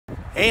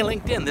Hey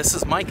LinkedIn, this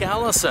is Mike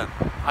Allison.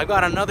 I've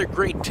got another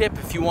great tip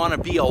if you want to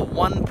be a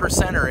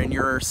 1%er in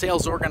your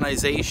sales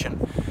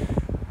organization.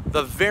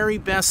 The very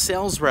best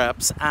sales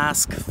reps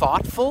ask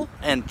thoughtful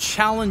and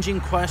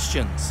challenging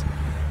questions.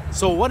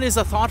 So what is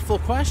a thoughtful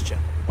question?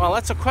 Well,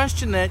 that's a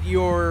question that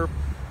your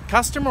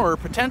customer or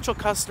potential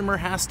customer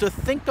has to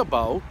think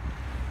about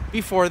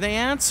before they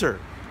answer.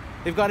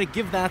 They've got to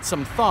give that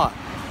some thought.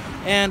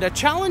 And a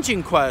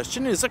challenging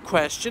question is a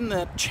question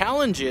that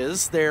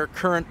challenges their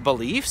current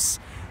beliefs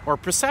or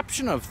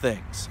perception of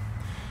things.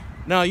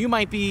 Now, you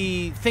might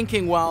be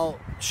thinking, well,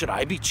 should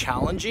I be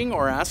challenging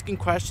or asking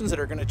questions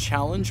that are going to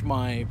challenge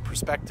my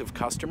prospective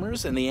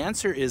customers? And the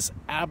answer is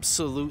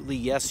absolutely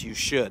yes, you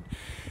should.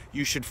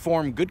 You should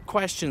form good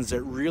questions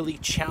that really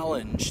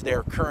challenge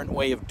their current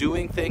way of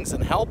doing things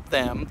and help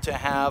them to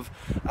have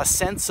a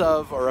sense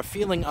of or a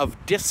feeling of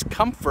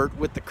discomfort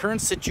with the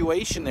current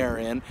situation they're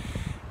in,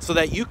 so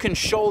that you can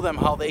show them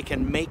how they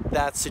can make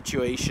that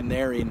situation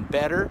they're in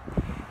better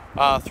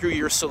through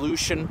your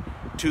solution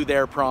to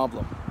their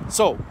problem.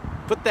 So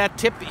put that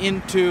tip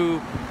into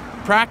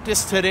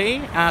practice today.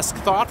 Ask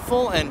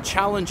thoughtful and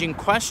challenging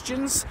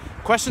questions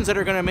that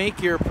are going to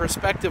make your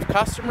prospective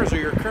customers or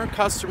your current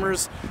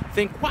customers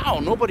think, wow,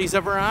 nobody's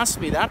ever asked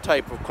me that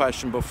type of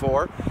question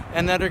before,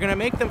 and that are going to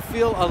make them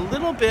feel a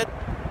little bit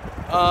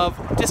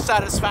of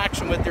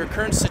dissatisfaction with their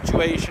current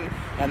situation,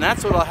 and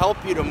that's what will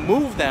help you to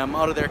move them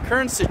out of their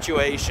current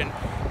situation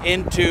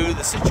into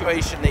the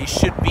situation they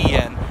should be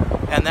in,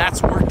 and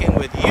that's working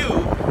with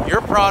you,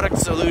 your product,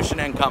 solution,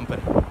 and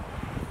company.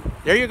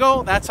 There you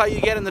go. That's how you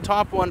get in the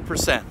top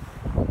 1%.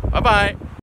 Bye-bye.